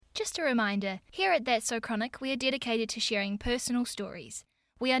just a reminder, here at That's So Chronic, we are dedicated to sharing personal stories.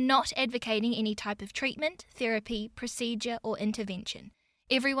 We are not advocating any type of treatment, therapy, procedure, or intervention.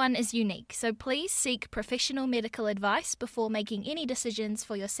 Everyone is unique, so please seek professional medical advice before making any decisions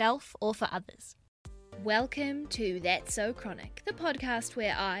for yourself or for others. Welcome to That's So Chronic, the podcast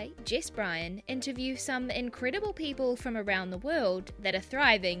where I, Jess Bryan, interview some incredible people from around the world that are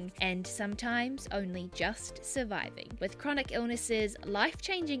thriving and sometimes only just surviving with chronic illnesses,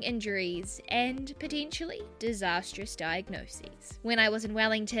 life-changing injuries, and potentially disastrous diagnoses. When I was in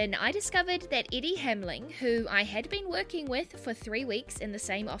Wellington, I discovered that Eddie Hamling, who I had been working with for 3 weeks in the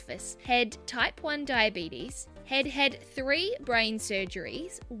same office, had type 1 diabetes, had 3 brain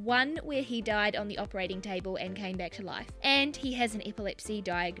surgeries, one where he died on the operating table and came back to life, and he has an epilepsy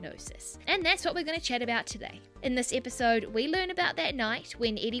diagnosis. And that's what we're going to chat about today. In this episode, we learn about that night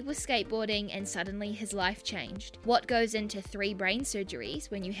when Eddie was skateboarding and suddenly his life changed, what goes into 3 brain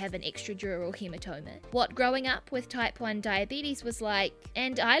surgeries when you have an extradural hematoma, what growing up with type 1 diabetes was like,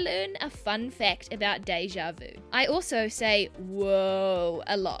 and I learn a fun fact about deja vu. I also say whoa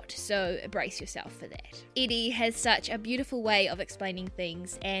a lot, so brace yourself for that. Eddie has such a beautiful way of explaining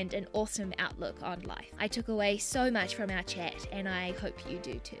things and an awesome outlook on life. I took away so much from our chat, and I hope you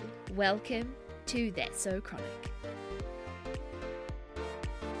do too. Welcome to That's So Chronic.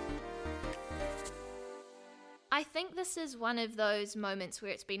 I think this is one of those moments where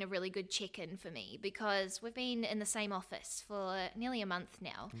it's been a really good check-in for me because we've been in the same office for nearly a month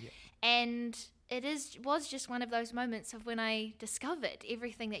now, and was just one of those moments of when I discovered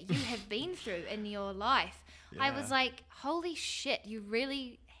everything that you have been through in your life. Yeah. I was like, holy shit, you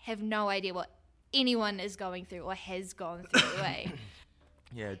really have no idea what anyone is going through or has gone through, eh?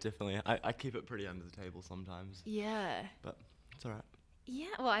 Yeah, definitely. I keep it pretty under the table sometimes. Yeah. But it's all right. Yeah,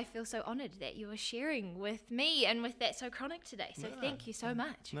 well, I feel so honoured that you are sharing with me and with That's So Chronic today, so thank you so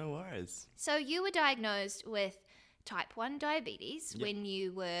much. No worries. So you were diagnosed with type 1 diabetes when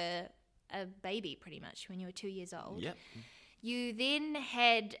you were a baby, pretty much, when you were 2 years old. Yep. You then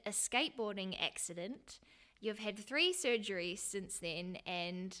had a skateboarding accident. You've had 3 surgeries since then,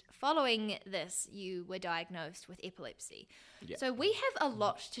 and following this, you were diagnosed with epilepsy. Yep. So we have a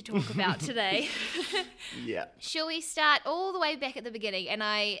lot to talk about today. Yeah. Shall we start all the way back at the beginning? And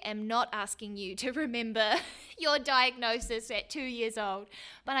I am not asking you to remember your diagnosis at 2 years old,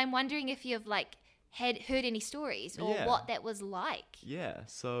 but I'm wondering if you've had heard any stories or what that was like. Yeah.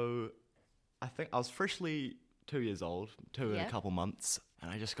 So I think I was freshly 2 years old, in a couple months, and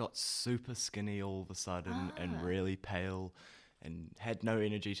I just got super skinny all of a sudden and really pale and had no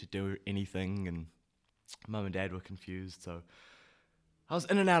energy to do anything, and Mum and Dad were confused, so I was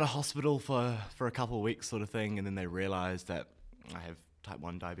in and out of hospital for a couple of weeks sort of thing, and then they realised that I have type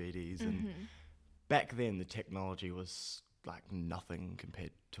 1 diabetes, and back then the technology was like nothing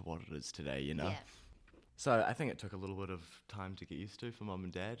compared to what it is today, you know? Yeah. So I think it took a little bit of time to get used to for Mum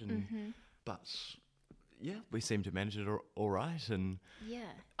and Dad, and but yeah, we seem to manage it all right, and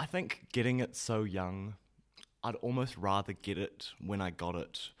I think getting it so young, I'd almost rather get it when I got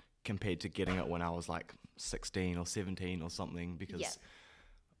it compared to getting it when I was like 16 or 17 or something, because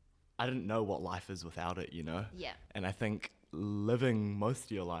I didn't know what life is without it, you know? Yeah. And I think living most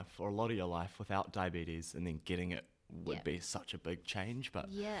of your life, or a lot of your life, without diabetes and then getting it would be such a big change, but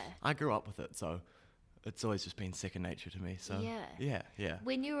I grew up with it, so it's always just been second nature to me. So yeah.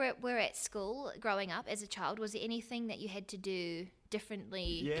 When you were at school growing up as a child, was there anything that you had to do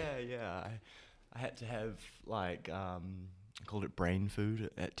differently? Yeah. I had to have I called it brain food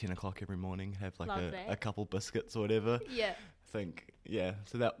at 10 o'clock every morning. Have a couple biscuits or whatever. Yeah. I think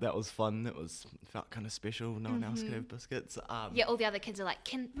so that was fun. Felt kind of special. No one else could have biscuits. All the other kids are like,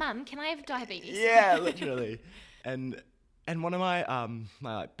 Mum, can I have diabetes? Yeah, literally. And one of my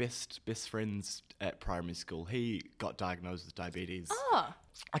my best friends at primary school, he got diagnosed with diabetes. Oh.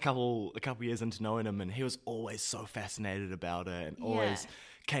 A couple years into knowing him, and he was always so fascinated about it, and always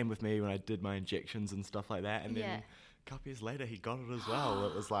came with me when I did my injections and stuff like that. And then a couple years later, he got it as well.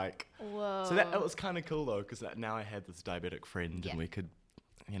 It was like, whoa. So that was kind of cool though, because now I had this diabetic friend, and we could,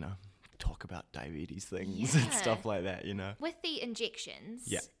 talk about diabetes things and stuff like that. With the injections.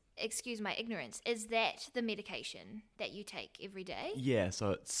 Yeah. Excuse my ignorance, is that the medication that you take every day? Yeah,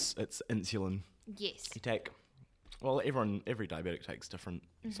 so it's insulin. Yes. You take, every diabetic takes different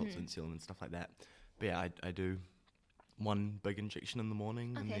sorts of insulin and stuff like that. But yeah, I do one big injection in the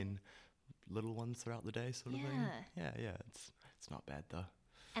morning and then little ones throughout the day sort of thing. Yeah, it's not bad though.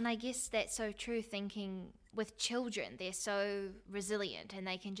 And I guess that's so true, thinking with children, they're so resilient and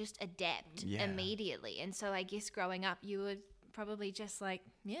they can just adapt immediately. And so I guess growing up, you were probably just like,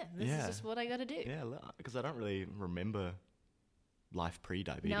 this is just what I got to do. Yeah, because I don't really remember life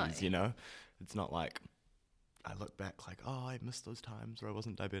pre-diabetes, It's not like I look back like, oh, I missed those times where I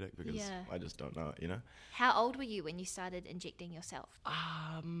wasn't diabetic because I just don't know it, How old were you when you started injecting yourself?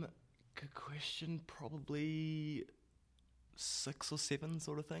 Good question. Probably 6 or 7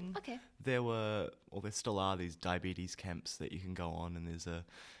 sort of thing. Okay. There still are these diabetes camps that you can go on, and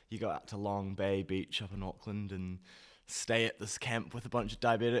you go out to Long Bay Beach up in Auckland and stay at this camp with a bunch of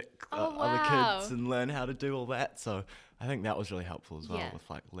diabetic other kids and learn how to do all that. So I think that was really helpful as well with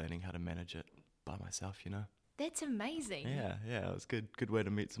like learning how to manage it by myself, That's amazing. Yeah, it was good way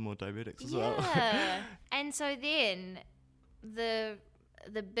to meet some more diabetics as well. Yeah. And so then the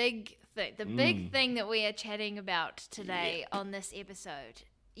big thing that we are chatting about today on this episode.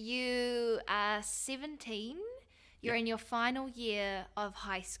 You are 17. You're in your final year of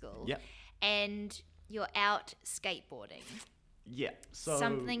high school. Yep. And you're out skateboarding. Yeah. So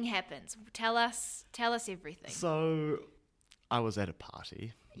something happens. Tell us everything. So I was at a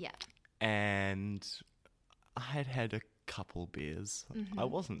party. Yeah. And I had a couple beers. Mm-hmm. I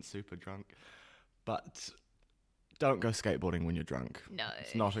wasn't super drunk, but don't go skateboarding when you're drunk. No.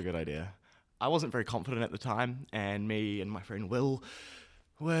 It's not a good idea. I wasn't very confident at the time, and me and my friend Will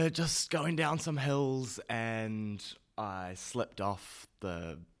were just going down some hills, and I slipped off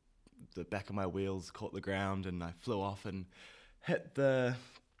the back of my wheels, caught the ground, and I flew off and hit the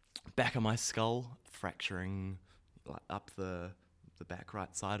back of my skull, fracturing up the back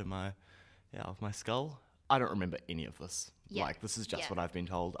right side of my skull. I don't remember any of this. Yeah. Like, this is just what I've been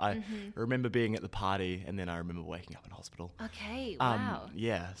told. I remember being at the party, and then I remember waking up in hospital. Okay, wow.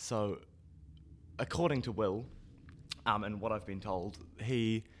 Yeah, so according to Will, and what I've been told,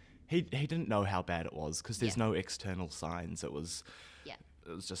 he didn't know how bad it was because there's no external signs. It was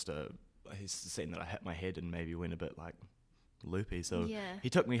just he's seen that I hit my head and maybe went a bit like loopy. So he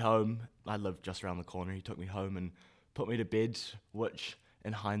took me home. I lived just around the corner. He took me home and put me to bed, which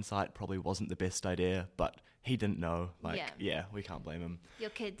in hindsight probably wasn't the best idea, but he didn't know. We can't blame him.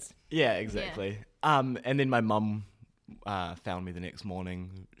 Your kids. Yeah, exactly. Yeah. And then my mum found me the next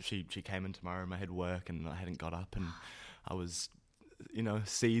morning. She came in tomorrow and I had work and I hadn't got up and I was,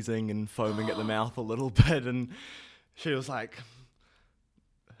 seizing and foaming at the mouth a little bit, and she was like,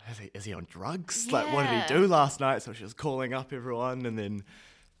 is he on drugs? Yeah. Like, what did he do last night? So she was calling up everyone, and then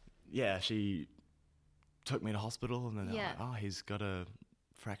she took me to hospital, and then they're like, oh, he's got a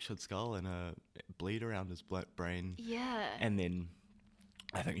fractured skull and a bleed around his brain. Yeah. And then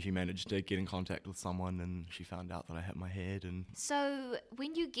I think she managed to get in contact with someone, and she found out that I hit my head. And so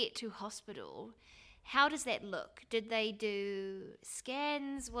when you get to hospital, how does that look? Did they do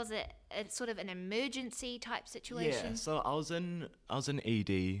scans? Was it a sort of an emergency type situation? Yeah, so I was in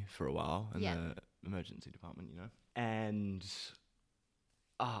ED for a while in the emergency department, and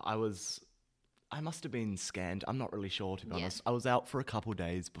I must have been scanned. I'm not really sure, to be honest. I was out for a couple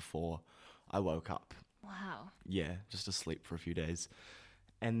days before I woke up. Wow. Yeah, just asleep for a few days,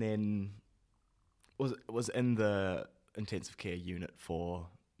 and then was in the intensive care unit for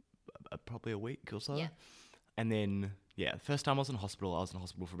probably a week or so. Yeah. And then, first time I was in hospital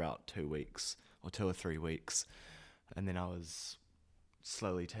for about 2 weeks or 2 or 3 weeks. And then I was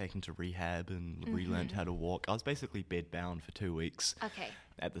slowly taken to rehab and relearned how to walk. I was basically bedbound for 2 weeks. Okay.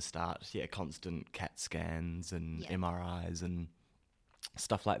 At the start. Yeah, constant CAT scans and MRIs and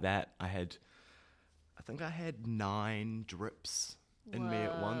stuff like that. I think I had 9 drips in me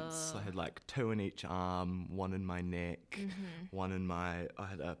at once. I had like 2 in each arm, 1 in my neck, 1 in I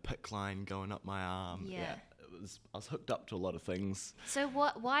had a PICC line going up my arm. Yeah. I was hooked up to a lot of things. So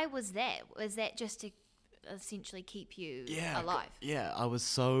why was that? Was that just to essentially keep you alive? Yeah, I was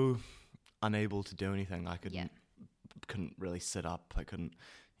so unable to do anything. I couldn't really sit up. I couldn't,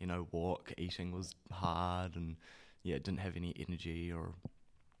 walk. Eating was hard, and didn't have any energy or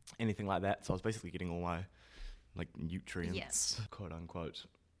anything like that. So I was basically getting all my nutrients, quote unquote,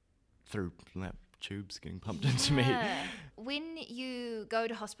 through tubes getting pumped into me. When you go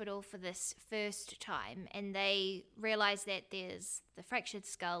to hospital for this first time and they realise that there's the fractured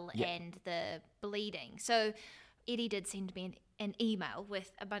skull and the bleeding, so Eddie did send me an email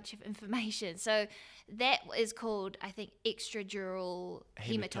with a bunch of information. So that is called, I think, extradural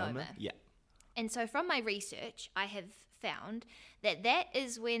hematoma. Yeah. And so from my research, I have found that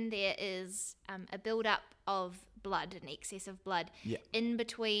is when there is a build-up of blood, an excess of blood, in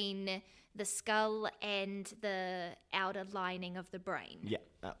between the skull and the outer lining of the brain. Yeah,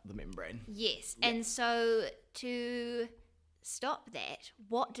 the membrane. Yes. Yeah. And so to stop that,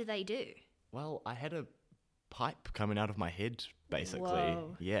 what do they do? Well, I had a pipe coming out of my head, basically.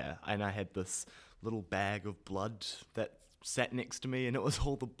 Whoa. Yeah, and I had this little bag of blood that sat next to me, and it was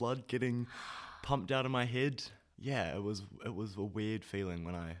all the blood getting pumped out of my head. yeah, it was a weird feeling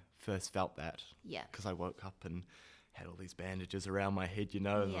when I first felt that. Yeah. Because I woke up and had all these bandages around my head, and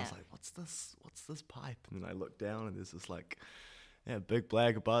I was Yeah. like, what's this pipe? And then I looked down and there's this like, big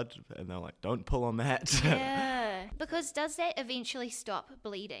blag of blood, and they're like, don't pull on that. Yeah. Because does that eventually stop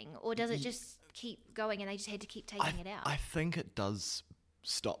bleeding, or does it just keep going and they just had to keep taking it out? I think it does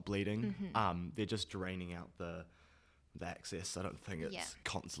stop bleeding. They're just draining out the excess. I don't think it's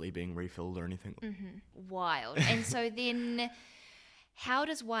constantly being refilled or anything. Wild. And so then how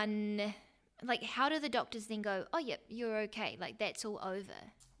does how do the doctors then go, oh, yep, you're okay, like that's all over?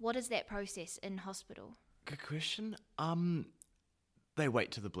 What is that process in hospital? Good question. They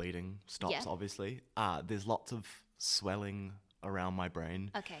wait till the bleeding stops, obviously. There's lots of swelling around my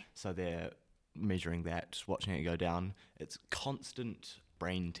brain. Okay. So they're measuring that, watching it go down. It's constant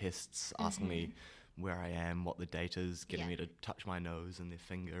brain tests, asking me where I am, what the date is, getting me to touch my nose and their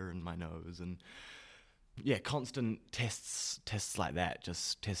finger and my nose. And constant tests like that,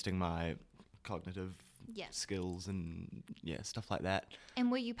 just testing my cognitive skills and stuff like that. And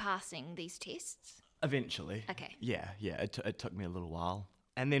were you passing these tests? Eventually. Okay. Yeah. It took me a little while.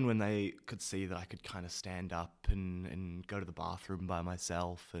 And then when they could see that I could kind of stand up and go to the bathroom by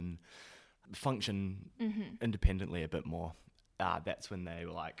myself and function independently a bit more, that's when they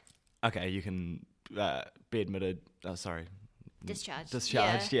were like, okay, you can be admitted.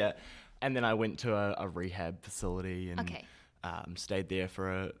 Discharged, yeah. And then I went to a rehab facility and stayed there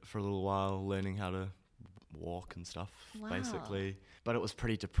for a little while, learning how to walk and stuff, basically. But it was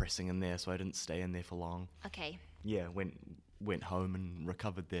pretty depressing in there, so I didn't stay in there for long. Okay. Yeah, went home and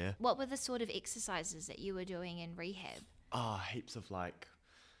recovered there. What were the sort of exercises that you were doing in rehab? Heaps of like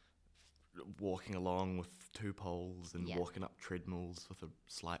walking along with 2 poles and walking up treadmills with a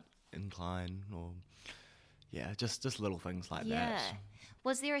slight incline, or just little things like that.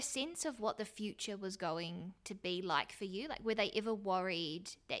 Was there a sense of what the future was going to be like for you? Like, were they ever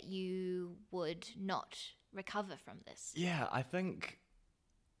worried that you would not recover from this? Yeah, I think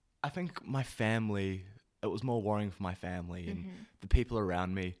my family, it was more worrying for my family and the people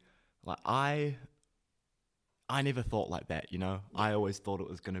around me. Like, I never thought like that, you know? I always thought it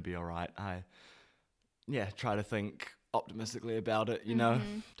was going to be all right. I try to think optimistically about it, you know?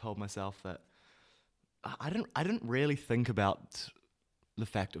 Told myself that I didn't really think about the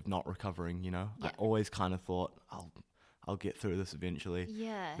fact of not recovering, you know? I always kind of thought I'll get through this eventually.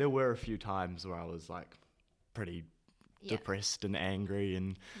 Yeah. There were a few times where I was like pretty depressed and angry,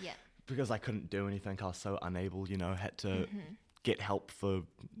 and because I couldn't do anything, I was so unable, you know, had to get help for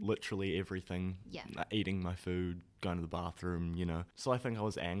literally everything. Like eating my food, going to the bathroom, you know. So I think I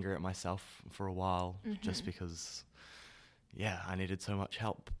was angry at myself for a while just because, I needed so much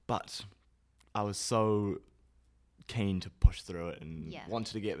help. But I was so keen to push through it and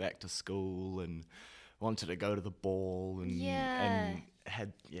wanted to get back to school and wanted to go to the ball and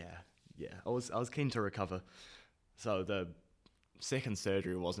had I was keen to recover. So the second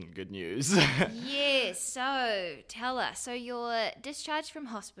surgery wasn't good news. Yes, so tell us. So you're discharged from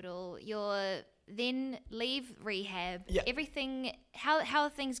hospital, you're then leave rehab. Everything, how are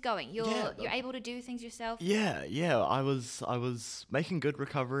things going? You're able to do things yourself? I was making good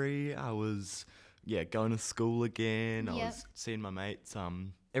recovery. I was going to school again. I was seeing my mates.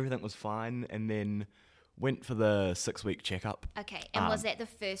 Everything was fine, and then went for the 6-week checkup. Okay, and was that the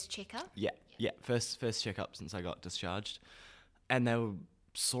first checkup? First checkup since I got discharged. And they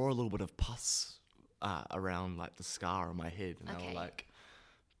saw a little bit of pus around like the scar on my head, and they were like,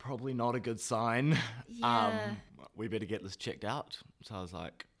 probably not a good sign. We better get this checked out. So I was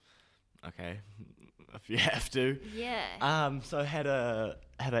like, okay, if you have to. So I had a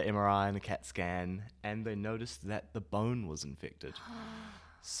MRI and a CAT scan, and they noticed that the bone was infected.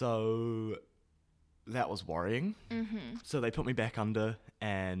 So that was worrying. So they put me back under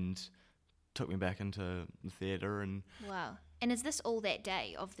and took me back into the theatre. And wow. And is this all that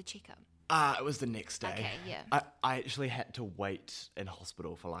day of the checkup? It was the next day. Okay, yeah. I actually had to wait in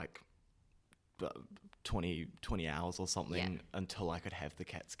hospital for like 20 hours or something until I could have the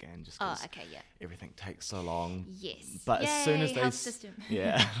CAT scan, just because everything takes so long. Yes. But as soon as health system.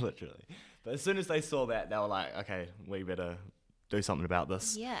 Literally. But as soon as they saw that, they were like, okay, we better do something about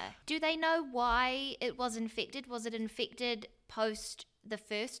this. Yeah. Do they know why it was infected? Was it infected post the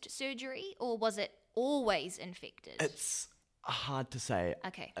first surgery, or was it always infected? It's hard to say.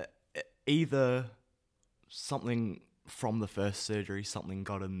 Okay. Either something from the first surgery, something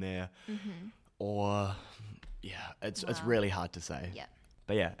got in there, or it's really hard to say. Yeah.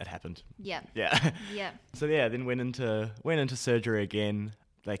 But it happened. Yeah. Yeah. Yeah. So then went into surgery again.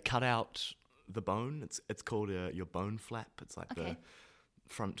 They cut out the bone. It's called your bone flap. It's like the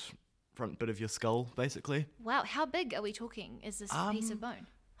front front bit of your skull, basically. Wow, how big are we talking? Is this piece of bone?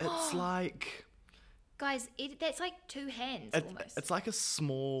 It's like... Guys, that's like 2 hands almost. It's like a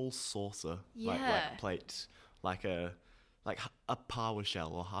small saucer, like plate, like a pawa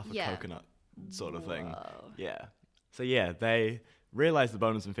shell or half a coconut sort of thing. Yeah. So yeah, they realized the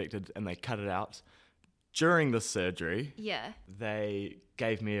bone was infected and they cut it out. During the surgery, they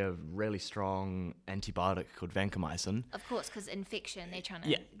gave me a really strong antibiotic called vancomycin. Of course, because infection, they're trying to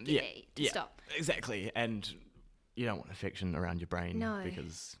get it to stop. Exactly, and you don't want infection around your brain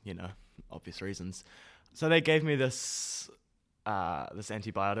because, obvious reasons. So they gave me this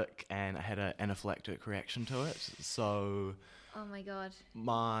antibiotic, and I had an anaphylactic reaction to it. So... Oh my God.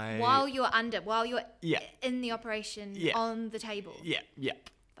 While you're in the operation on the table. Yeah.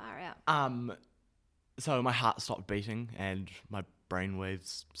 Far out. So my heart stopped beating and my brain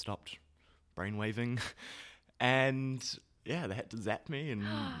waves stopped brainwaving. And yeah, they had to zap me and,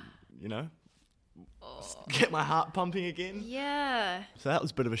 get my heart pumping again. Yeah. So that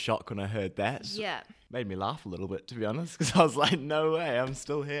was a bit of a shock when I heard that. Yeah. Made me laugh a little bit, to be honest, because I was like, no way, I'm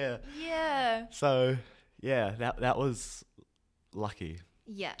still here. Yeah. So yeah, that was lucky.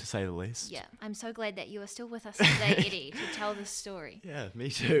 Yeah. To say the least. Yeah. I'm so glad that you are still with us today, Eddie, to tell this story. Yeah, me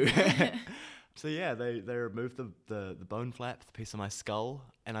too. So yeah, they removed the bone flap, the piece of my skull,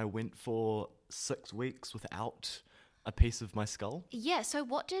 and I went for 6 weeks without a piece of my skull. Yeah, so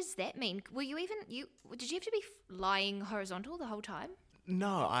what does that mean? Did you have to be lying horizontal the whole time?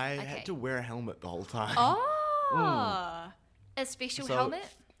 No, I had to wear a helmet the whole time. Oh, a special helmet?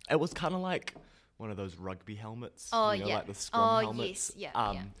 It was kind of like one of those rugby helmets. Oh, like the scrum helmets. Yes,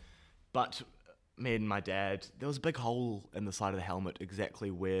 yeah. But me and my dad, there was a big hole in the side of the helmet exactly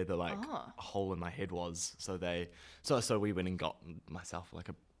where the hole in my head was. So we went and got myself like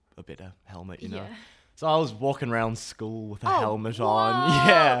a better helmet, you know. So I was walking around school with a helmet on.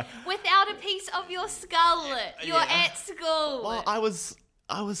 Yeah. Without a piece of your skull. You're at school. Well, I was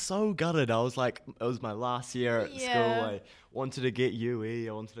so gutted. I was like, it was my last year at school. I wanted to get UE.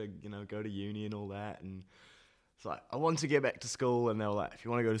 I wanted to, go to uni and all that. And so I wanted to get back to school. And they were like, if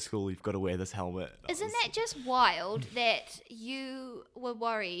you want to go to school, you've got to wear this helmet. Isn't that just wild that you were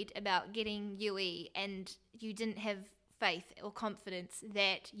worried about getting UE and you didn't have faith or confidence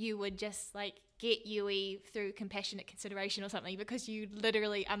that you would just get UE through compassionate consideration or something because you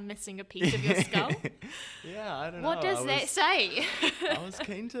literally are missing a piece of your skull? Yeah, I don't know. What does that say? I was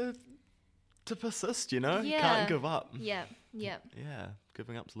keen to persist, Can't give up. Yeah. Yeah,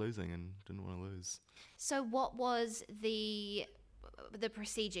 giving up's losing and didn't want to lose. So what was the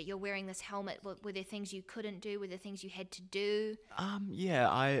procedure? You're wearing this helmet. Were there things you couldn't do? Were there things you had to do? Yeah,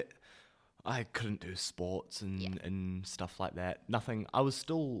 I couldn't do sports and stuff like that. Nothing. I was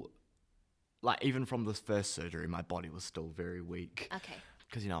still... even from this first surgery, my body was still very weak. Okay.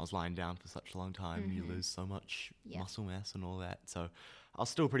 Because, I was lying down for such a long time. Mm-hmm. You lose so much muscle mass and all that. So I was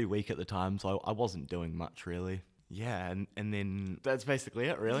still pretty weak at the time, so I wasn't doing much, really. Yeah, and then that's basically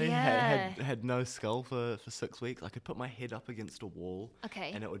it, really. Yeah. Had no skull for 6 weeks. I could put my head up against a wall.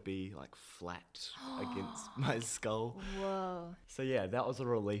 Okay. And it would be, flat against my skull. Whoa. So, yeah, that was a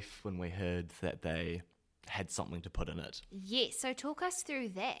relief when we heard that they had something to put in it. Yes, so talk us through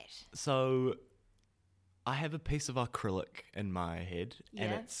that. So I have a piece of acrylic in my head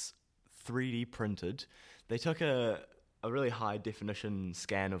and it's 3D printed. They took a really high definition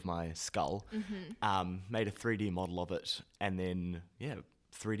scan of my skull, made a 3D model of it, and then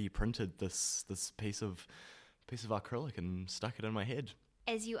 3D printed this piece of acrylic and stuck it in my head.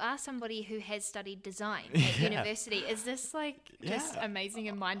 As you are somebody who has studied design at university, is this just amazing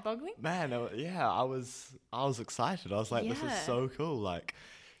and mind-boggling? Man, I was excited. I was like, this is so cool.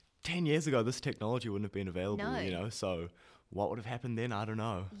 10 years ago, this technology wouldn't have been available, so what would have happened then? I don't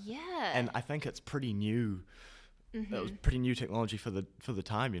know. Yeah. And I think it's pretty new. Mm-hmm. It was pretty new technology for the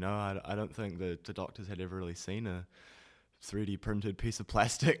time, I don't think the doctors had ever really seen a 3D printed piece of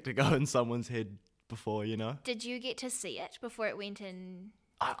plastic to go in someone's head before, Did you get to see it before it went in?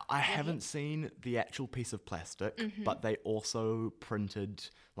 I haven't seen the actual piece of plastic, but they also printed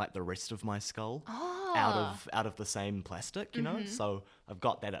the rest of my skull out of the same plastic, So I've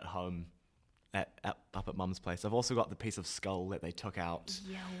got that at home, up at Mum's place. I've also got the piece of skull that they took out.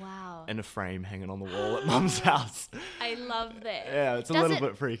 Yeah, wow. In a frame hanging on the wall at Mum's house. I love that. Yeah, it's a little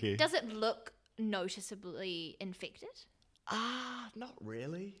bit freaky. Does it look noticeably infected? Not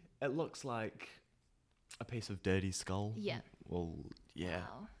really. It looks like a piece of dirty skull. Yeah. Well, yeah.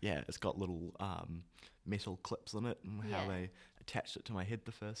 Wow. Yeah, it's got little metal clips on it and how they attached it to my head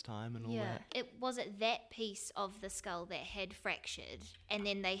the first time and all that. Was it that piece of the skull that had fractured and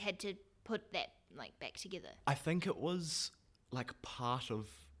then they had to put that back together? I think it was part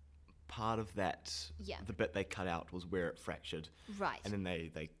part of that, the bit they cut out was where it fractured. Right. And then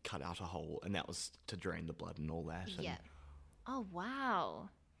they cut out a hole, and that was to drain the blood and all that. Yeah. Oh, wow.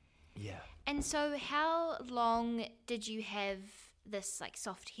 Yeah. And so how long did you have this like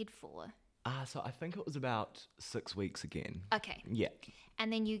soft head for? So I think it was about 6 weeks again. Okay. Yeah.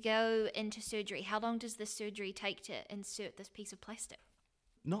 And then you go into surgery. How long does this surgery take to insert this piece of plastic?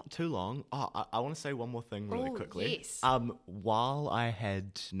 Not too long. Oh, I want to say one more thing really quickly. Yes. While I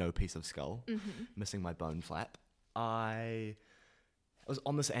had no piece of skull, missing my bone flap, I was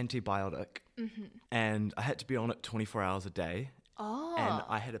on this antibiotic, and I had to be on it 24 hours a day. Oh. And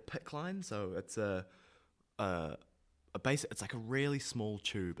I had a PICC line, so it's a basic. It's like a really small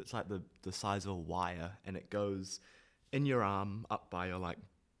tube. It's like the size of a wire, and it goes in your arm up by your like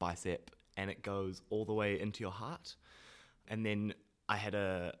bicep, and it goes all the way into your heart, and then I had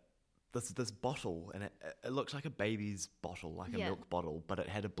this bottle, and it looked like a baby's bottle, like a milk bottle, but it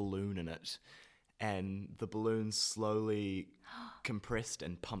had a balloon in it, and the balloon slowly compressed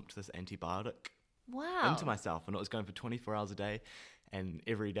and pumped this antibiotic into myself, and it was going for 24 hours a day, and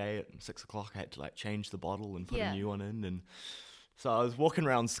every day at 6 o'clock I had to like change the bottle and put a new one in, and so I was walking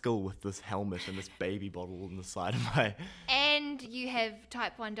around school with this helmet and this baby bottle on the side of my... And you have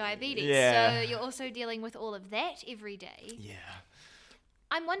type 1 diabetes, so you're also dealing with all of that every day. Yeah.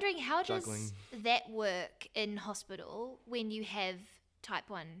 I'm wondering, how Juggling. does that work in hospital when you have type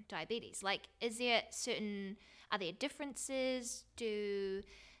 1 diabetes? Like, are there differences? Do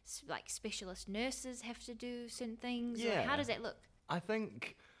like specialist nurses have to do certain things? Yeah. Or how does that look? I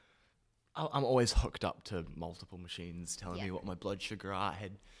think I'm always hooked up to multiple machines telling me what my blood sugar are. I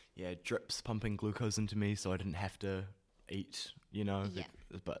had drips pumping glucose into me, so I didn't have to eat,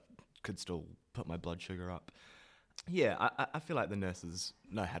 but could still put my blood sugar up. Yeah, I feel like the nurses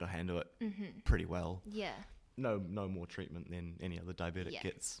know how to handle it pretty well. Yeah. No more treatment than any other diabetic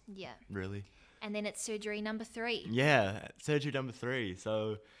gets. Yeah. Really. And then it's surgery number 3. Yeah, surgery number 3.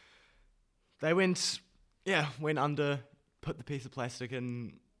 So they went under, put the piece of plastic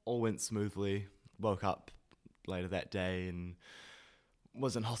in, all went smoothly. Woke up later that day and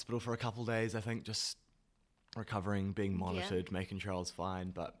was in hospital for a couple of days, I think, just recovering, being monitored, making sure I was fine.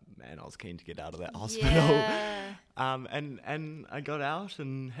 But man, I was keen to get out of that hospital. Yeah. And I got out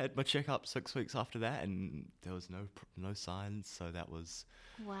and had my checkup 6 weeks after that, and there was no signs, so that was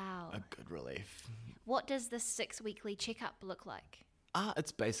a good relief. What does this 6 weekly checkup look like?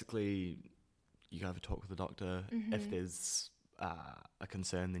 It's basically you have a talk with the doctor. If there's a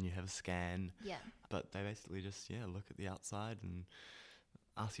concern, then you have a scan. Yeah. But they basically just look at the outside and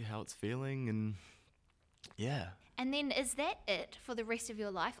ask you how it's feeling, and And then is that it for the rest of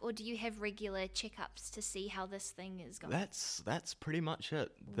your life, or do you have regular checkups to see how this thing is going? That's pretty much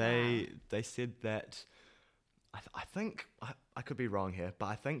it. Wow. They said that I think I could be wrong here, but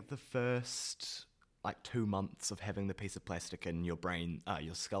I think the first like 2 months of having the piece of plastic in your brain,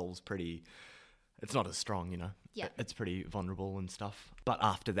 your skull's pretty. It's not as strong, Yeah. It's pretty vulnerable and stuff. But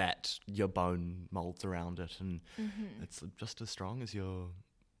after that, your bone molds around it, and it's just as strong as your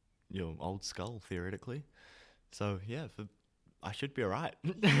old skull, theoretically. So, I should be all right.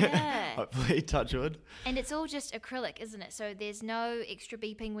 Yeah. Hopefully, touch wood. And it's all just acrylic, isn't it? So there's no extra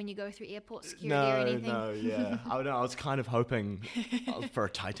beeping when you go through airport security or anything? No, yeah. I was kind of hoping for a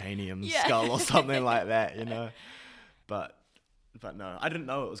titanium skull or something like that, But no, I didn't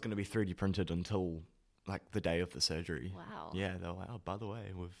know it was going to be 3D printed until like the day of the surgery. Wow. Yeah, they were like, oh, by the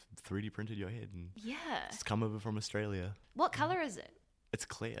way, we've 3D printed your head and it's come over from Australia. What colour is it? It's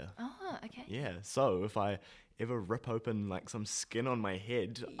clear. Oh, okay. Yeah, so if I ever rip open like some skin on my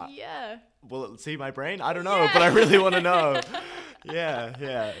head, will it see my brain? I don't know, but I really want to know.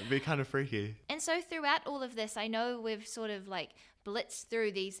 Yeah, it'd be kind of freaky. And so throughout all of this, I know we've sort of like blitzed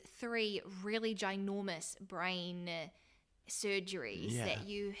through these 3 really ginormous brain surgeries that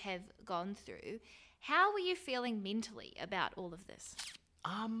you have gone through. How were you feeling mentally about all of this?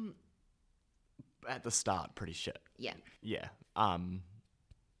 At the start, pretty shit. Yeah. Yeah.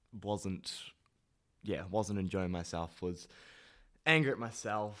 Wasn't enjoying myself. Was angry at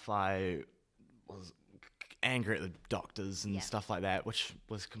myself. I was angry at the doctors and stuff like that, which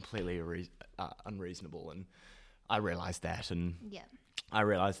was completely unreasonable. And I realised that, and I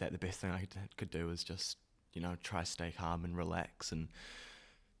realised that the best thing I could do was just try stay calm and relax and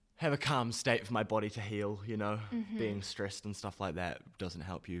have a calm state for my body to heal, being stressed and stuff like that doesn't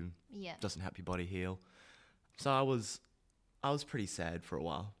help you. Yeah. Doesn't help your body heal. So I was pretty sad for a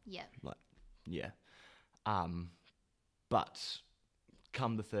while. Yeah. But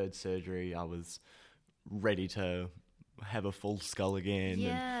come the 3rd surgery, I was ready to have a full skull again.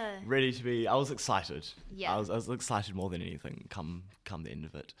 Yeah. And ready to be, I was excited. Yeah. I was excited more than anything come the end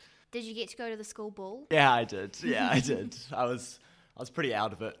of it. Did you get to go to the school ball? Yeah, I did. I was pretty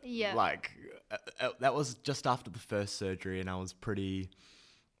out of it. Yeah. Like, that was just after the first surgery, and I was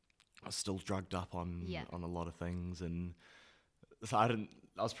still drugged up on a lot of things, and so I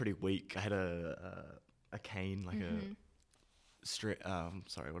was pretty weak. I had a cane, like what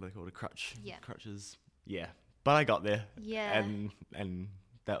do they call it? A crutch. Yeah. Crutches. Yeah. But I got there. Yeah. And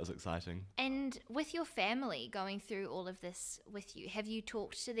that was exciting. And with your family going through all of this with you, have you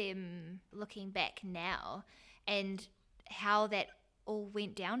talked to them looking back now and how that all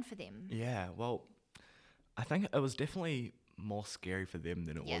went down for them? Yeah, well, I think it was definitely more scary for them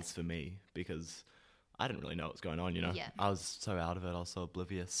than it was for me, because I didn't really know what was going on, Yeah. I was so out of it, I was so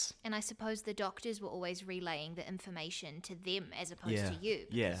oblivious. And I suppose the doctors were always relaying the information to them as opposed to you,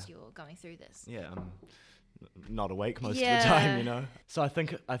 because you're going through this. Yeah, I'm not awake most of the time, So I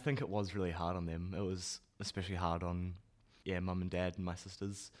think it was really hard on them. It was especially hard on, mum and dad and my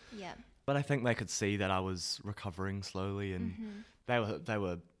sisters. Yeah. But I think they could see that I was recovering slowly, and they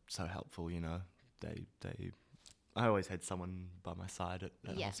were so helpful, I always had someone by my side at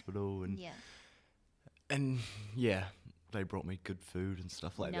the hospital, and they brought me good food and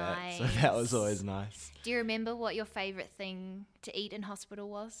stuff like that. So that was always nice. Do you remember what your favourite thing to eat in hospital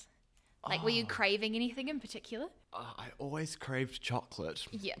was? Like, were you craving anything in particular? I always craved chocolate.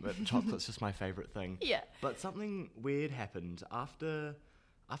 Yeah. But chocolate's just my favourite thing. Yeah. But something weird happened. After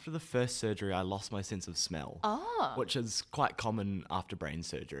the first surgery, I lost my sense of smell. Oh. Which is quite common after brain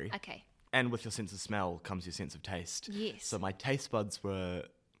surgery. Okay. And with your sense of smell comes your sense of taste. Yes. So my taste buds were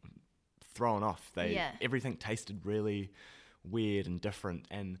thrown off. Everything tasted really weird and different.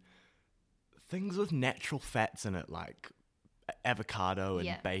 And things with natural fats in it, like avocado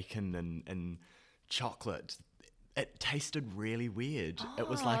and bacon and chocolate, it tasted really weird. It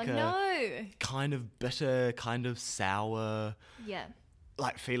was like a kind of bitter, kind of sour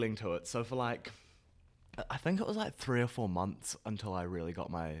like feeling to it. So for I think it was 3 or 4 months until I really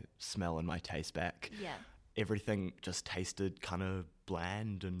got my smell and my taste back. Yeah. Everything just tasted kind of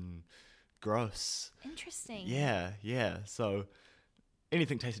bland and gross. Interesting. Yeah. So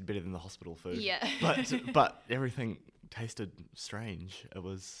anything tasted better than the hospital food. Yeah. But everything tasted strange. It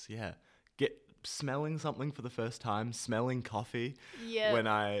was, smelling something for the first time, smelling coffee. Yeah. When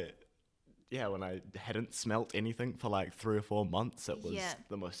I hadn't smelt anything for 3 or 4 months, it was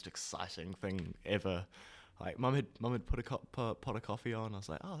the most exciting thing ever. Like, mum had put a pot of coffee on. I was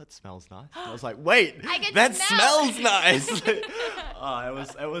like, oh, that smells nice. And I was like, wait, that smells nice.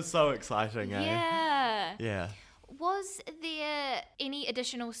 It was so exciting. Yeah. Yeah. Was there any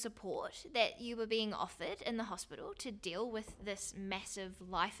additional support that you were being offered in the hospital to deal with this massive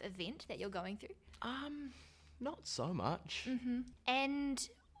life event that you're going through? Not so much. Mm-hmm. And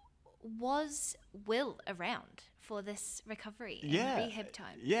was Will around for this recovery and rehab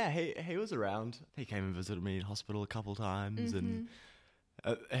time? Yeah, he was around. He came and visited me in hospital a couple times, and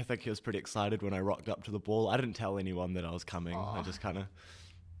I think he was pretty excited when I rocked up to the ball. I didn't tell anyone that I was coming. I just kind of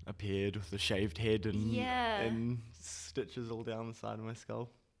appeared with a shaved head and stitches all down the side of my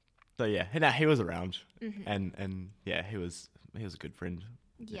skull. So he was around, and he was a good friend.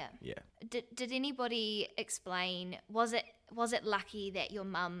 Yeah. Yeah. Did anybody explain? Was it lucky that your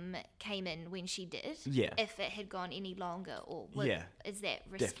mum came in when she did? Yeah. If it had gone any longer, or is that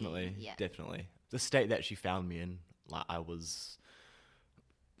risky? Definitely. Yeah. Definitely. The state that she found me in, I was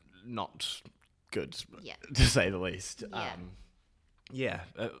not good, to say the least. Yeah.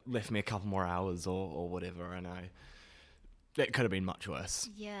 It left me a couple more hours or whatever, and it could have been much worse.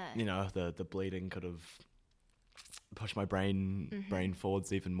 Yeah. The bleeding could have pushed my brain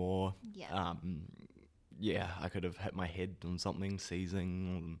forwards even more. Yeah. I could have hit my head on something,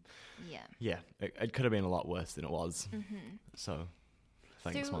 seizing. Yeah. It could have been a lot worse than it was. So,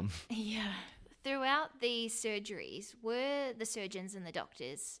 thanks, Mum. Yeah. Throughout the surgeries, were the surgeons and the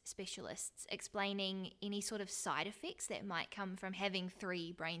doctors, specialists, explaining any sort of side effects that might come from having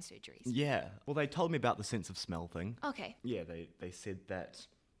 3 brain surgeries? Yeah. Well, they told me about the sense of smell thing. Okay. Yeah, they said that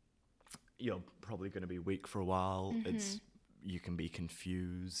you're probably going to be weak for a while. You can be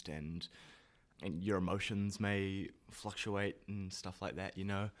confused and your emotions may fluctuate and stuff like that,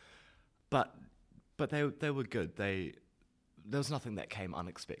 But they were good. There was nothing that came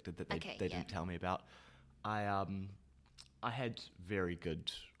unexpected that they didn't tell me about. I had very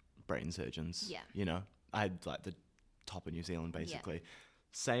good brain surgeons. Yeah. I had the top of New Zealand basically.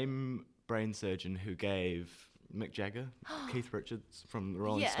 Same brain surgeon who gave Mick Jagger, Keith Richards from the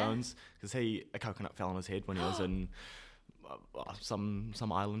Rolling Stones, because a coconut fell on his head when he was in some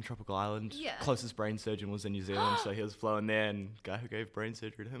island, tropical island. Yeah. Closest brain surgeon was in New Zealand, so he was flown there, and guy who gave brain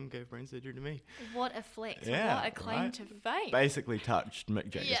surgery to him gave brain surgery to me. What a flex. Yeah, what a claim to fame. Basically touched Mick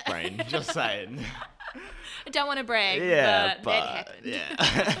Jagger's brain, just saying. I don't want to brag, but that happened.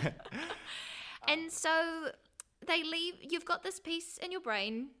 Yeah. And so they leave, you've got this piece in your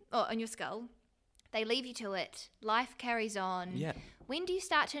brain, or in your skull. They leave you to it. Life carries on. Yeah. When do you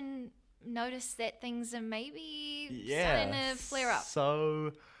start to notice that things are maybe starting to flare up?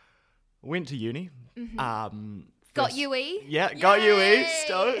 So, went to uni. Got UE? Yeah, Yay! got UE.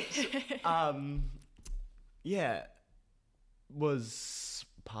 Stoked. Was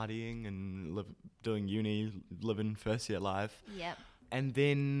partying and doing uni, living first year life. Yep. And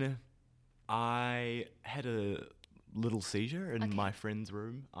then I had a little seizure in my friend's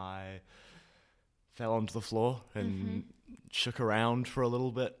room. I fell onto the floor and shook around for a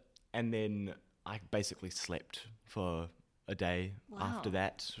little bit. And then I basically slept for a day after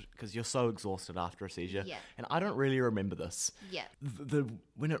that, because you're so exhausted after a seizure. Yeah. And I don't really remember this. Yeah.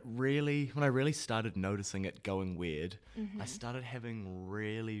 When I really started noticing it going weird, I started having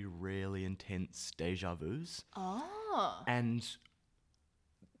really, really intense deja vus. Oh. And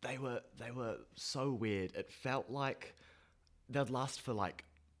they were so weird. It felt like they'd last for like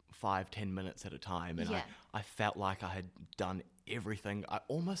 5-10 minutes at a time, and I felt like I had done everything. I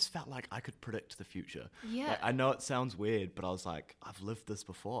almost felt like I could predict the future. Yeah. Like, I know it sounds weird, but I was like, I've lived this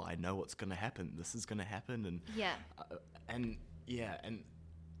before. I know what's going to happen. This is going to happen. And and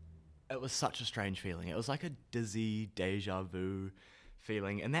it was such a strange feeling. It was like a dizzy deja vu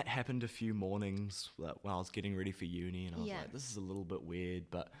feeling, and that happened a few mornings when I was getting ready for uni, and I was like, this is a little bit weird,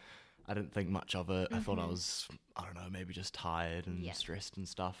 but I didn't think much of it. I thought I was, I don't know, maybe just tired and stressed and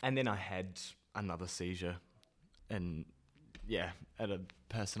stuff. And then I had another seizure, and at a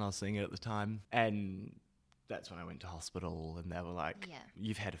person I was seeing at the time. And that's when I went to hospital, and they were like,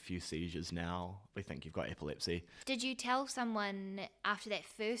 you've had a few seizures now. We think you've got epilepsy. Did you tell someone after that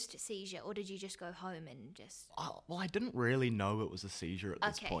first seizure, or did you just go home and just... Well, I didn't really know it was a seizure at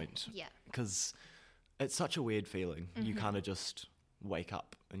this point. Yeah. Because it's such a weird feeling. You kind of just wake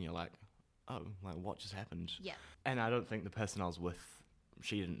up and you're like, oh, like what just happened? Yeah. And I don't think the person I was with,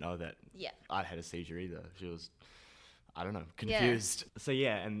 she didn't know that I'd had a seizure either. She was, I don't know, confused. So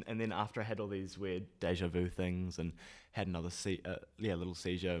and then after I had all these weird deja vu things and had another little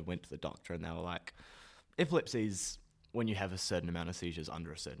seizure, went to the doctor, and they were like, epilepsy's when you have a certain amount of seizures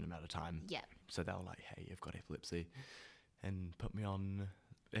under a certain amount of time. Yeah. So they were like, hey, you've got epilepsy, and put me on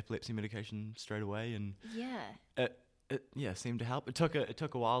epilepsy medication straight away, and it seemed to help. It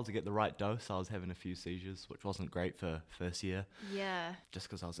took a while to get the right dose. I was having a few seizures, which wasn't great for first year. Yeah. Just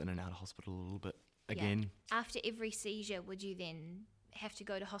because I was in and out of hospital a little bit again. Yeah. After every seizure, would you then have to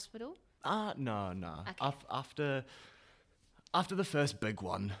go to hospital? No. Okay. After the first big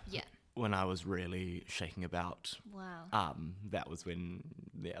one. Yeah. When I was really shaking about. Wow. That was when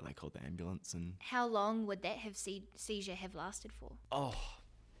they called the ambulance. And how long would that seizure have lasted for? Oh,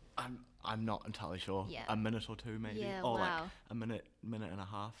 I'm not entirely sure. Yeah. A minute or two maybe. Yeah, or like a minute and a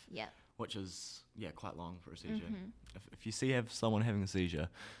half. Yeah. Which is quite long for a seizure. If you see someone having a seizure,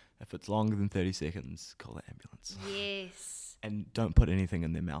 if it's longer than 30 seconds, call the ambulance. Yes. And don't put anything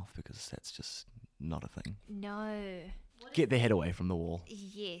in their mouth, because that's just not a thing. No. Get their head away from the wall.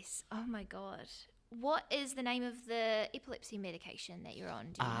 Yes. Oh my God. What is the name of the epilepsy medication that you're on?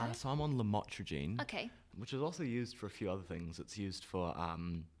 Do you know? So I'm on lamotrigine. Okay. Which is also used for a few other things. It's used for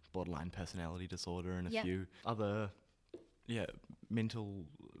borderline personality disorder and a few other mental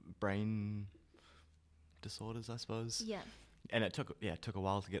brain disorders, I suppose. Yeah. And it took a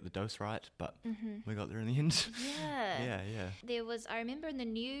while to get the dose right, but we got there in the end. Yeah. Yeah. I remember in the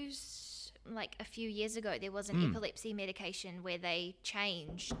news like a few years ago, there was an epilepsy medication where they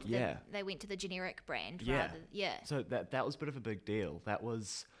changed. They went to the generic brand rather. Yeah. So that was a bit of a big deal. That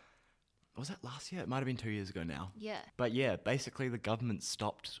was that last year? It might have been 2 years ago now. Yeah. But basically the government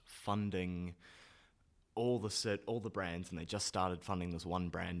stopped funding all the brands, and they just started funding this one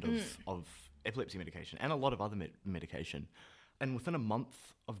brand of epilepsy medication and a lot of other medication. And within a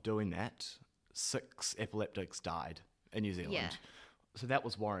month of doing that, 6 epileptics died in New Zealand. Yeah. So that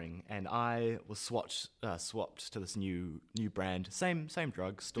was worrying, and I was swapped to this new brand, same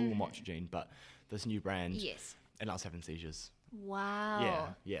drug, still lamotrigine, but this new brand. Yes. And I was having seizures.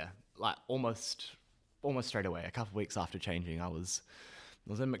 Wow. Yeah. Like almost straight away. A couple of weeks after changing, I was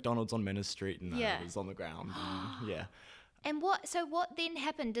in McDonald's on Menor Street, and I was on the ground. And, And what then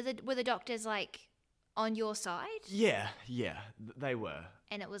happened? Were the doctors like on your side? Yeah, they were.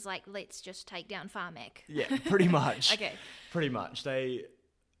 And it was like, let's just take down Pharmac. Yeah, pretty much. Okay. Pretty much. They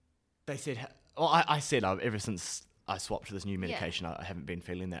said, well, I said ever since I swapped to this new medication. I haven't been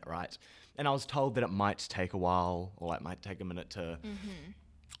feeling that right. And I was told that it might take a while, or it might take a minute to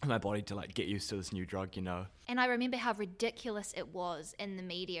my body to like get used to this new drug, you know. And I remember how ridiculous it was in the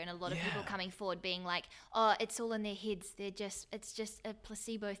media, and a lot of people coming forward being like, oh, it's all in their heads. It's just a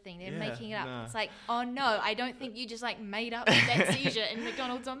placebo thing. They're making it up. No. It's like, oh no, I don't think you just like made up that seizure in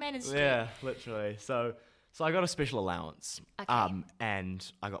McDonald's on Manor Street. Yeah, literally. So I got a special allowance. Okay.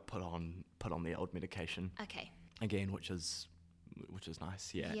 And I got put on the old medication. Okay. Again, which is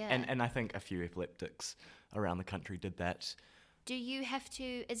nice, yeah. Yeah. And I think a few epileptics around the country did that. Do you have to,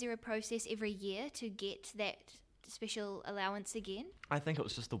 is there a process every year to get that special allowance again? I think it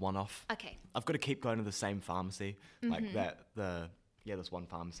was just the one-off. Okay. I've got to keep going to the same pharmacy. Like this one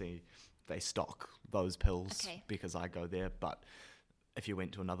pharmacy, they stock those pills because I go there. But if you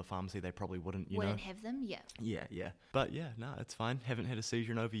went to another pharmacy, they probably wouldn't, you know. Wouldn't have them, yeah. Yeah. But yeah, no, it's fine. Haven't had a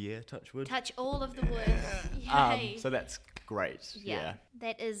seizure in over a year, touch wood. Touch all of the wood. Yay. So that's great. Yeah.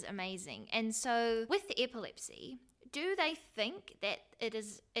 That is amazing. And so with the epilepsy, do they think that it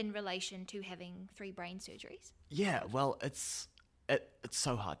is in relation to having 3 brain surgeries? Yeah, well, it's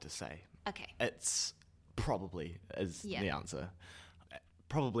so hard to say. Okay. It's probably is the answer.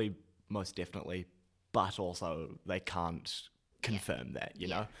 Probably, most definitely, but also they can't confirm that, you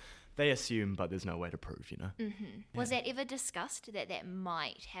know. They assume, but there's no way to prove, you know. Was that ever discussed that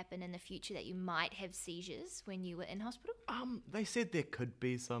might happen in the future, that you might have seizures when you were in hospital? They said there could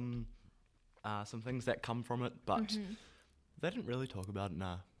be some things that come from it, but they didn't really talk about it,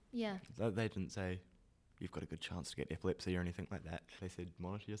 nah. Yeah. They didn't say, you've got a good chance to get epilepsy or anything like that. They said,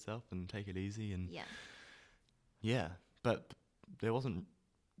 monitor yourself and take it easy. And yeah, but there wasn't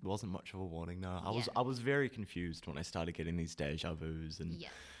much of a warning, no. I was very confused when I started getting these deja vus and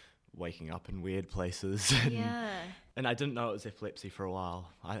waking up in weird places. And I didn't know it was epilepsy for a while.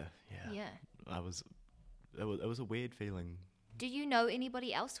 It was a weird feeling. Do you know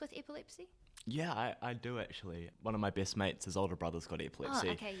anybody else with epilepsy? Yeah, I do actually. One of my best mates, his older brother's got epilepsy.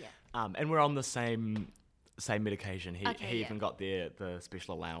 Oh, okay, yeah. And we're on the same medication. He even got the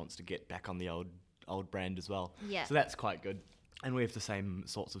special allowance to get back on the old brand as well. Yeah. So that's quite good. And we have the same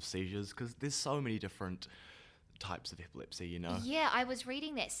sorts of seizures because there's so many different types of epilepsy, you know. Yeah, I was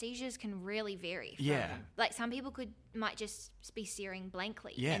reading that seizures can really vary. Like some people might just be staring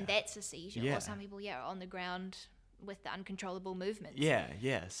blankly and that's a seizure. Yeah. Or some people, are on the ground with the uncontrollable movements.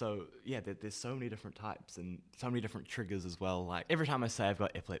 Yeah. So, there's so many different types and so many different triggers as well. Like, every time I say I've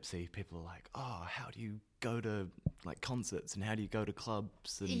got epilepsy, people are like, oh, how do you go to, like, concerts and how do you go to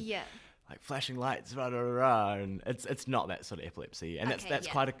clubs and, like, flashing lights, rah, rah, rah, and it's not that sort of epilepsy. And that's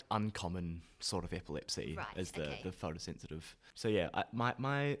quite an uncommon sort of epilepsy, is the photosensitive. So,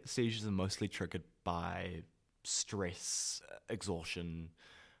 my seizures are mostly triggered by stress, exhaustion.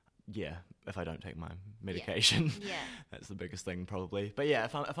 Yeah, if I don't take my medication, that's the biggest thing probably. But yeah,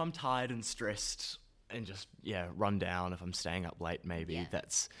 if I'm tired and stressed and just run down, if I'm staying up late, maybe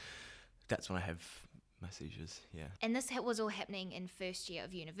that's when I have my seizures. Yeah. And this was all happening in first year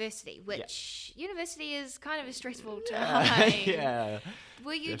of university, which university is kind of a stressful time. Yeah.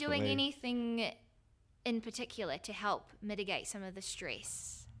 Were you doing anything in particular to help mitigate some of the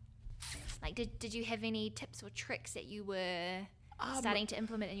stress? Like, did you have any tips or tricks that you were starting to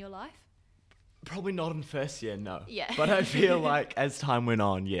implement in your life? Probably not in first year, no. Yeah. But I feel like as time went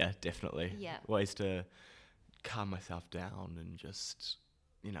on, definitely. Yeah. Ways to calm myself down and just,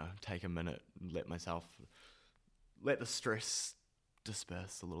 take a minute and let the stress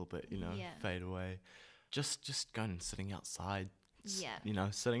disperse a little bit, fade away. Just going and sitting outside.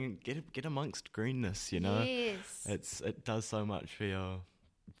 Sitting, get amongst greenness, Yes. It does so much for your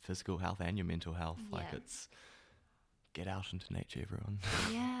physical health and your mental health. Get out into nature, everyone.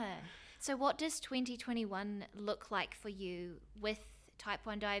 Yeah. So what does 2021 look like for you with type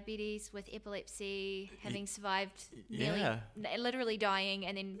 1 diabetes, with epilepsy, having survived literally dying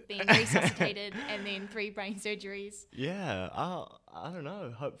and then being resuscitated and then 3 brain surgeries? Yeah. I don't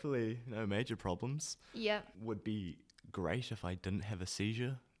know. Hopefully no major problems. Yeah. Would be great if I didn't have a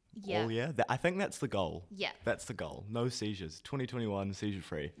seizure. Yeah. All year. I think that's the goal. Yeah. That's the goal. No seizures. 2021 seizure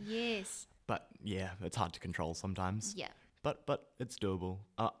free. Yes. But it's hard to control sometimes. Yeah. But it's doable.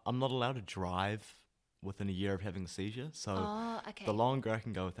 I'm not allowed to drive within a year of having a seizure, so the longer I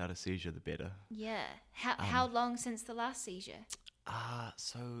can go without a seizure, the better. Yeah. How long since the last seizure?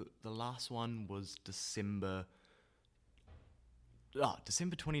 So the last one was December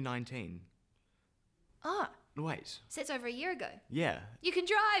 2019. Oh. Wait. So it's over a year ago. Yeah. You can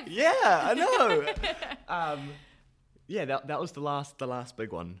drive. Yeah, I know. That was the last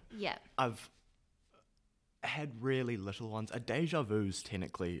big one. Yeah. had really little ones. A déjà vu's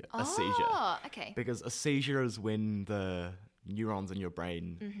technically a seizure. Oh, okay. Because a seizure is when the neurons in your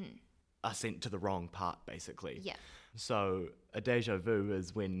brain are sent to the wrong part, basically. Yeah. So a déjà vu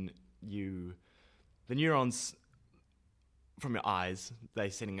is when the neurons from your eyes,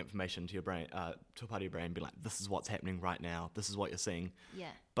 they're sending information to your brain, to a part of your brain, be like, this is what's happening right now. This is what you're seeing. Yeah.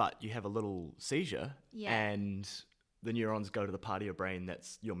 But you have a little seizure, and the neurons go to the part of your brain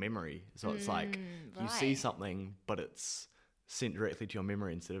that's your memory. So it's like you see something, but it's sent directly to your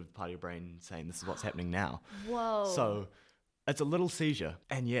memory instead of the part of your brain saying, this is what's happening now. Whoa. So it's a little seizure.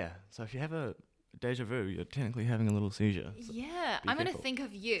 And so if you have a déjà vu, you're technically having a little seizure. So I'm going to think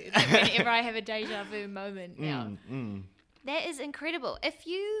of you whenever I have a déjà vu moment now. That is incredible.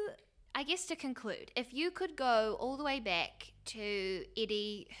 I guess to conclude, if you could go all the way back to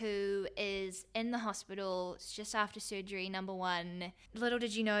Eddie, who is in the hospital, it's just after surgery, number 1, little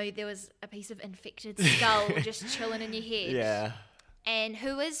did you know there was a piece of infected skull just chilling in your head. Yeah. And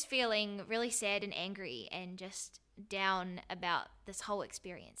who is feeling really sad and angry and just down about this whole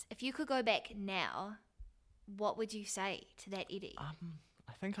experience. If you could go back now, what would you say to that Eddie?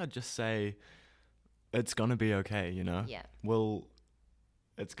 I think I'd just say it's going to be okay, you know? Yeah. Well,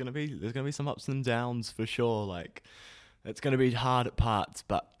 there's going to be some ups and downs for sure. Like, it's going to be hard at parts,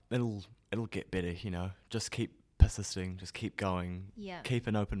 but it'll get better, you know? Just keep persisting, just keep going. Yeah. Keep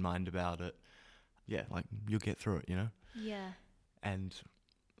an open mind about it. Yeah, like, you'll get through it, you know? Yeah. And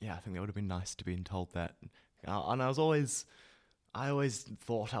yeah, I think that would have been nice to be told that. And I always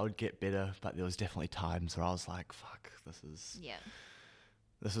thought I would get better, but there was definitely times where I was like, fuck, this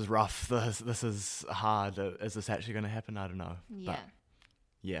is rough, this is hard, is this actually going to happen? I don't know. Yeah. But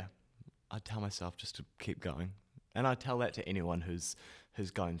yeah, I tell myself just to keep going. And I tell that to anyone who's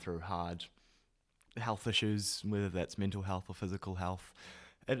going through hard health issues, whether that's mental health or physical health.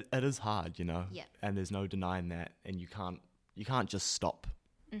 It is hard, you know? Yeah. And there's no denying that, and you can't just stop.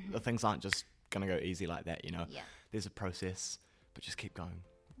 Things aren't just going to go easy like that, you know? Yeah. There's a process, but just keep going,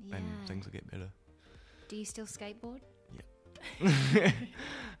 and things will get better. Do you still skateboard? Yeah.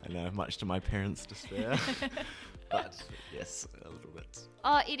 I know, much to my parents' despair. But yes, a little bit.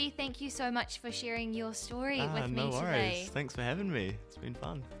 Oh, Eddie, thank you so much for sharing your story with me no worries. today. Thanks for having me. It's been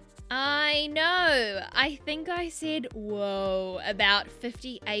fun. I know. I think I said whoa about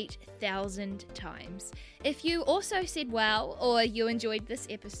 58,000 times. If you also said wow or you enjoyed this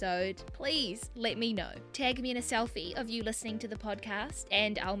episode, please let me know. Tag me in a selfie of you listening to the podcast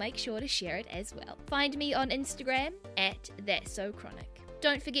and I'll make sure to share it as well. Find me on Instagram at That's So Chronic.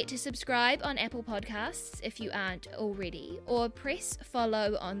 Don't forget to subscribe on Apple Podcasts if you aren't already, or press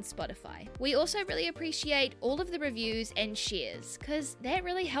follow on Spotify. We also really appreciate all of the reviews and shares, because that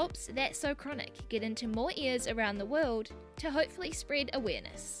really helps That's So Chronic get into more ears around the world to hopefully spread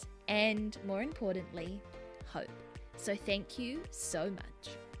awareness, and more importantly, hope. So thank you so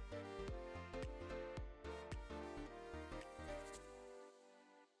much.